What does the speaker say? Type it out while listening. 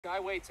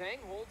Kaiwei Tang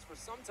holds for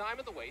some time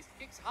at the waist,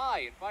 kicks high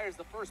and fires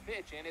the first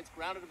pitch, and it's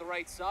grounded to the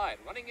right side.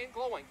 Running in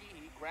Glowinky,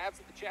 he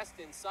grabs at the chest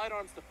and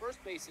sidearms to first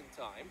base in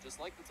time, just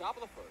like the top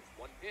of the first.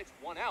 One pitch,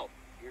 one out,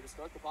 here to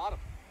start the bottom.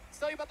 Let's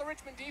tell you about the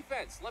Richmond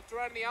defense. Left to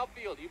right in the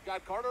outfield, you've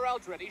got Carter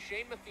Aldretti,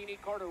 Shane Matheny,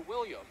 Carter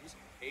Williams,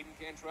 Hayden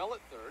Cantrell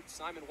at third,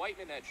 Simon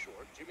Whiteman at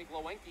short, Jimmy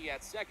Glowinky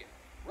at second,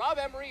 Rob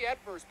Emery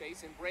at first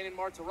base, and Brandon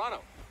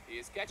Martirano. He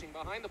is catching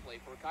behind the plate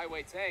for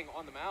Kaiwei Tang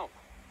on the mound.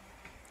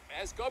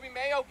 As Kobe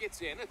Mayo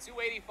gets in, a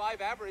 285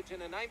 average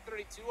and a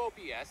 932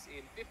 OPS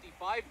in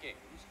 55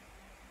 games.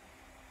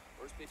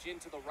 First pitch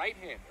into the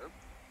right-hander,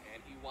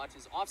 and he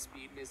watches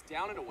off-speed and is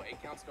down and away.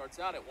 Count starts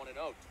out at 1-0.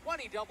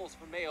 20 doubles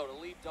for Mayo to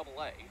lead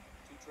Double-A.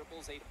 2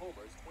 triples, 8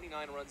 homers,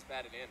 29 runs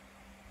batted in.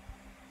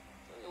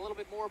 Tell you a little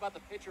bit more about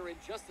the pitcher in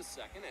just a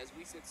second as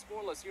we sit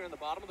scoreless here in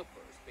the bottom of the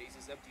first. Base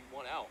is empty,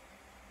 1 out.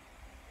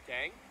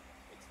 Tang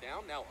looks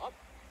down, now up,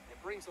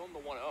 and brings home the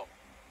 1-0.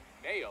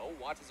 Mayo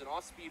watches an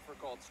off-speed for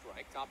called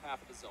strike, top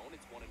half of the zone,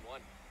 it's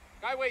 1-1.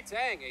 Kaiwei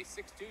Tang, a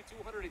 6'2",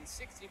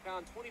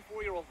 260-pound,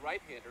 24-year-old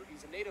right-hander.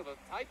 He's a native of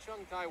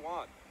Taichung,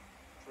 Taiwan.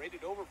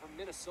 Traded over from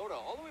Minnesota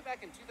all the way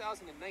back in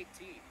 2019.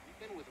 He's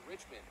been with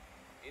Richmond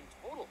in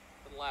total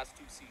for the last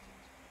 2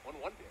 seasons.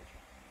 1-1 pitch,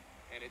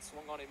 and it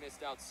swung on and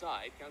missed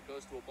outside. Count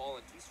goes to a ball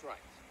and 2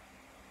 strikes.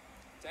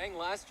 Tang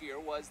last year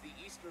was the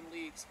Eastern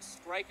League's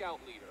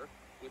strikeout leader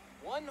with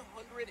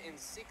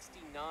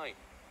 169.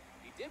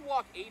 He did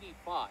walk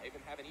 85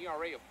 and have an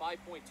ERA of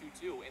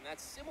 5.22, and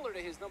that's similar to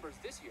his numbers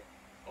this year.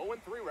 0-3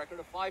 record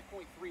of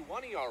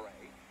 5.31 ERA.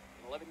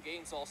 In 11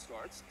 games all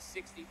starts,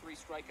 63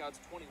 strikeouts,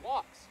 20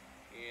 walks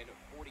in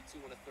 42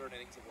 and a third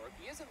innings of work.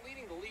 He isn't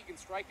leading the league in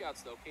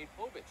strikeouts, though. Cade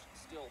Povich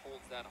still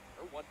holds that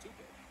honor. 1-2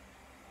 pitch.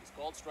 He's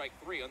called strike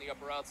 3 on the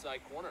upper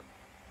outside corner.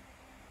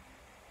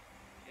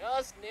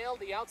 Just nailed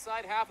the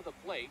outside half of the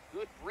plate.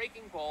 Good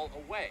breaking ball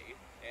away.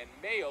 And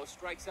Mayo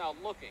strikes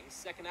out looking,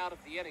 second out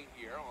of the inning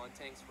here on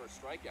Tang's first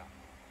strikeout.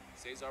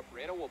 Cesar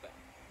Prieto will bat.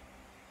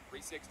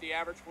 360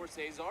 average for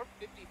Cesar,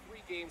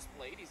 53 games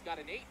played. He's got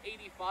an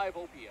 885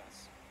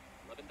 OPS,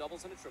 11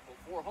 doubles and a triple,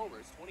 4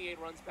 homers, 28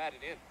 runs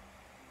batted in.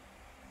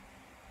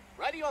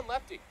 Righty on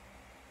lefty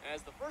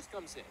as the first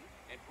comes in,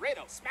 and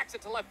Prieto smacks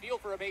it to left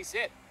field for a base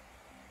hit.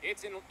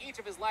 It's in each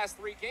of his last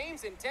 3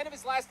 games. In 10 of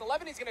his last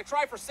 11, he's going to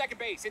try for second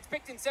base. It's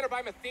picked in center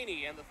by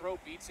Matheny, and the throw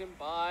beats him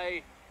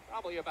by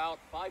probably about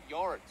 5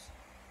 yards.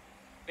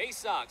 Bay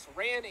Sox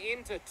ran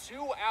into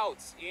 2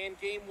 outs in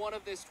Game 1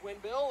 of this twin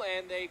bill,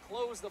 and they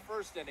closed the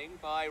first inning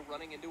by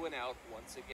running into an out once again.